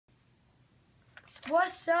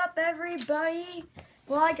What's up, everybody?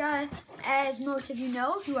 Well, as most of you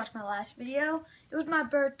know, if you watched my last video, it was my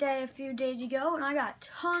birthday a few days ago, and I got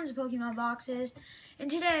tons of Pokemon boxes. And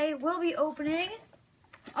today, we'll be opening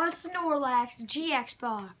a Snorlax GX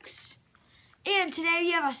box. And today,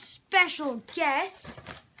 we have a special guest,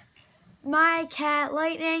 my cat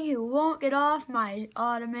Lightning, who won't get off my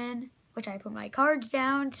ottoman, which I put my cards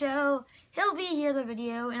down, so he'll be here in the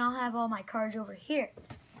video, and I'll have all my cards over here.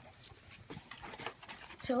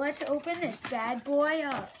 So let's open this bad boy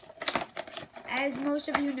up. As most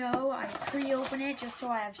of you know, I pre-open it just so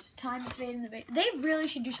I have time to fade in the video. They really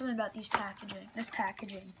should do something about this packaging. This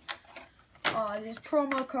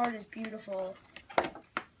promo card is beautiful.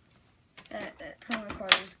 That promo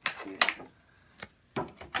card is beautiful.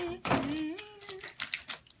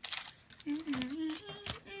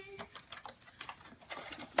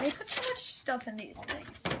 They put so much stuff in these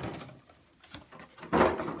things.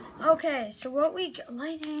 Okay, so what we get,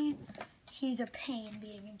 Lightning, he's a pain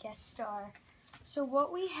being a guest star. So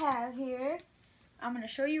what we have here, I'm going to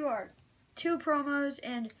show you our two promos,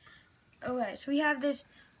 and, okay, so we have this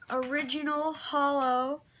original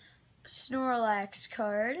hollow Snorlax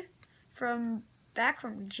card back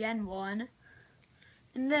from Gen 1,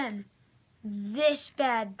 and then this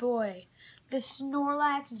bad boy, the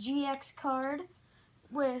Snorlax GX card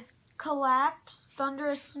with Collapse,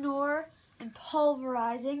 Thunderous Snore, and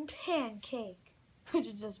Pulverizing Pancake, which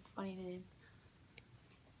is just a funny name.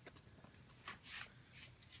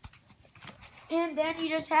 And then you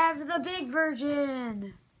just have the big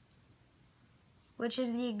version, which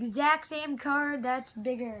is the exact same card that's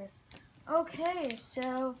bigger. Okay,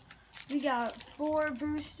 so we got 4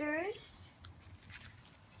 boosters,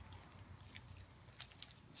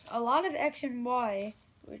 a lot of X and Y,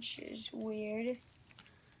 which is weird.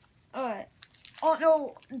 Alright. Oh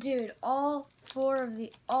no, dude! All four of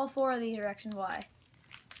these are X and Y.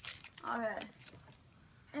 Okay,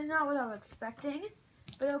 and not what I was expecting,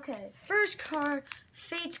 but okay. First card,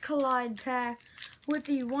 Fates Collide pack with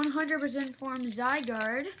the 100% form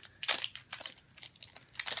Zygarde.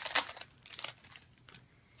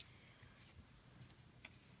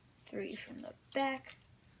 Three from the back.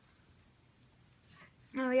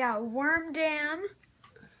 Now we got Wormdam.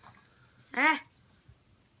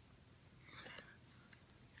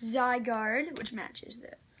 Zygarde, which matches the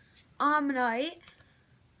Omnite,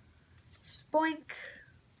 Spoink,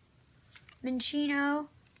 Minccino,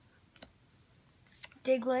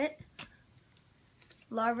 Diglett,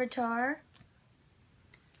 Larvitar,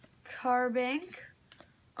 Carbink.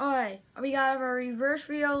 Alright, we got our reverse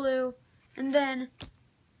Riolu, and then,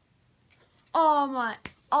 oh my,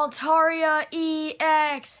 Altaria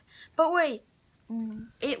EX. But wait,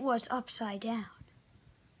 it was upside down.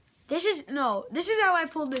 This is how I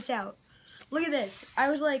pulled this out. Look at this. I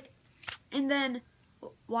was like, and then,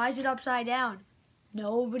 why is it upside down?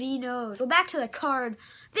 Nobody knows. Go back to the card.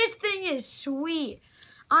 This thing is sweet.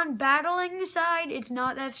 On battling side, it's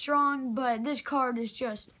not that strong, but this card is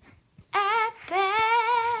just epic.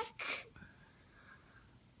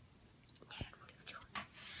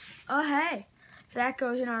 Oh, hey. That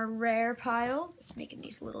goes in our rare pile. Just making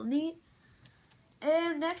these a little neat.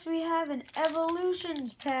 And next we have an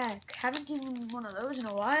Evolutions pack. Haven't seen one of those in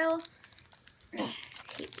a while.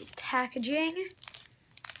 Hate this packaging.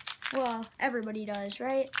 Well, everybody does,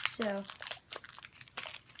 right? So.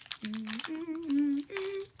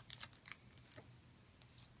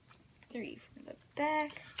 3 from the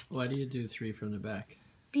back. Why do you do 3 from the back?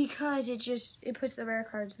 Because it puts the rare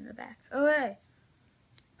cards in the back. Okay.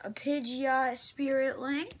 A Pidgeot Spirit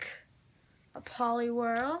Link. A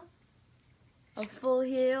Poliwhirl. A Full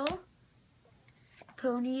Heal,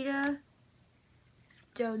 Ponyta,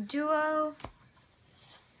 Doduo,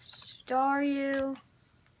 Staryu,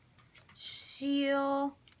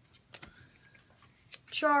 Seal,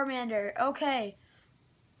 Charmander. Okay.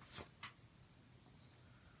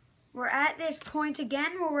 We're at this point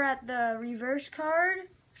again where we're at the reverse card.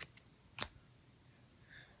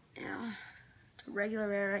 Yeah, regular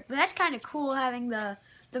rare. But that's kind of cool having the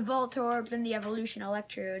Voltorbs and the Evolution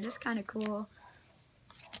Electrode. It's kind of cool.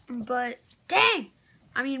 But, dang!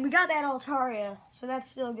 I mean, we got that Altaria, so that's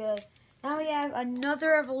still good. Now we have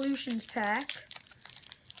another Evolutions pack.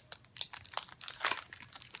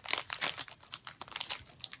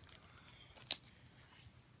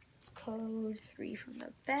 Code 3 from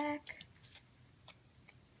the back.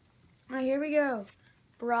 Now, here we go.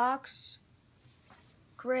 Brock's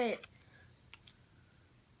Grit.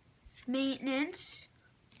 Maintenance.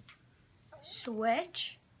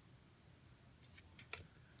 Switch.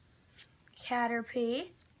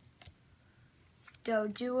 Caterpie,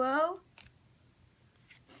 Doduo,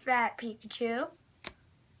 Fat Pikachu,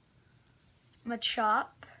 Machop,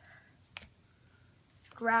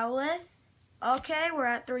 Growlithe. Okay, we're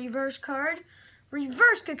at the reverse card.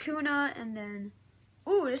 Reverse Kakuna, and then,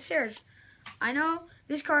 ooh, this here's, I know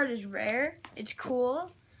this card is rare. It's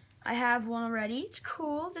cool. I have one already. It's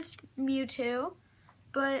cool, this Mewtwo,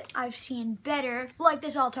 but I've seen better, like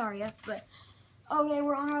this Altaria. But okay,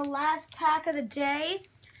 we're on our last pack of the day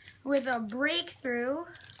with a breakthrough.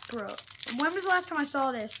 Bro, when was the last time I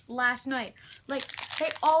saw this? Last night. Like, they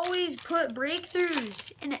always put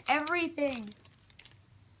breakthroughs in everything.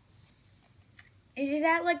 Is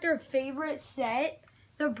that like their favorite set?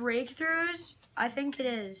 The breakthroughs? I think it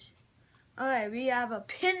is. Alright, we have a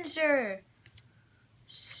Pinsir.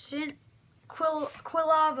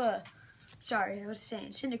 Quilava. Sorry, I was saying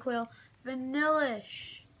Cyndaquil.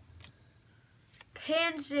 Vanillish.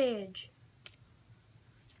 Pansage.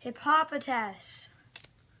 Hippopotas.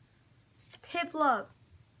 Piplup.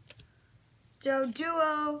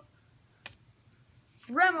 Doduo.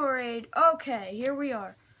 Remoraid. Okay, here we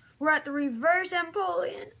are. We're at the reverse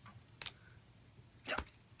Empoleon.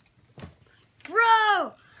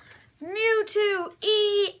 Bro! Mewtwo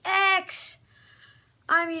EX!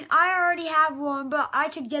 I mean, I already have one, but I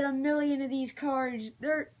could get a million of these cards.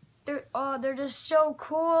 They're just so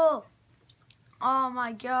cool. Oh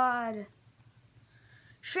my god.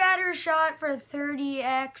 Shatter Shot for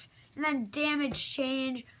 30x, and then damage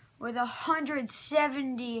change with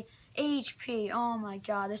 170 HP. Oh my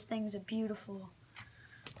god, this thing's beautiful.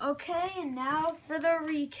 Okay, and now for the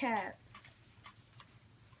recap.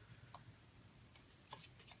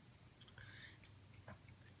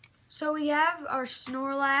 So we have our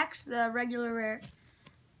Snorlax, the regular rare,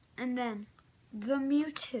 and then the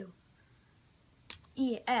Mewtwo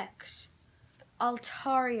EX,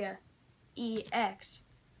 Altaria EX,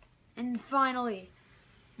 and finally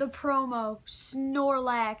the promo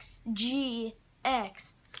Snorlax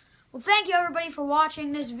GX. Well, thank you everybody for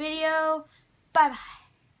watching this video. Bye bye.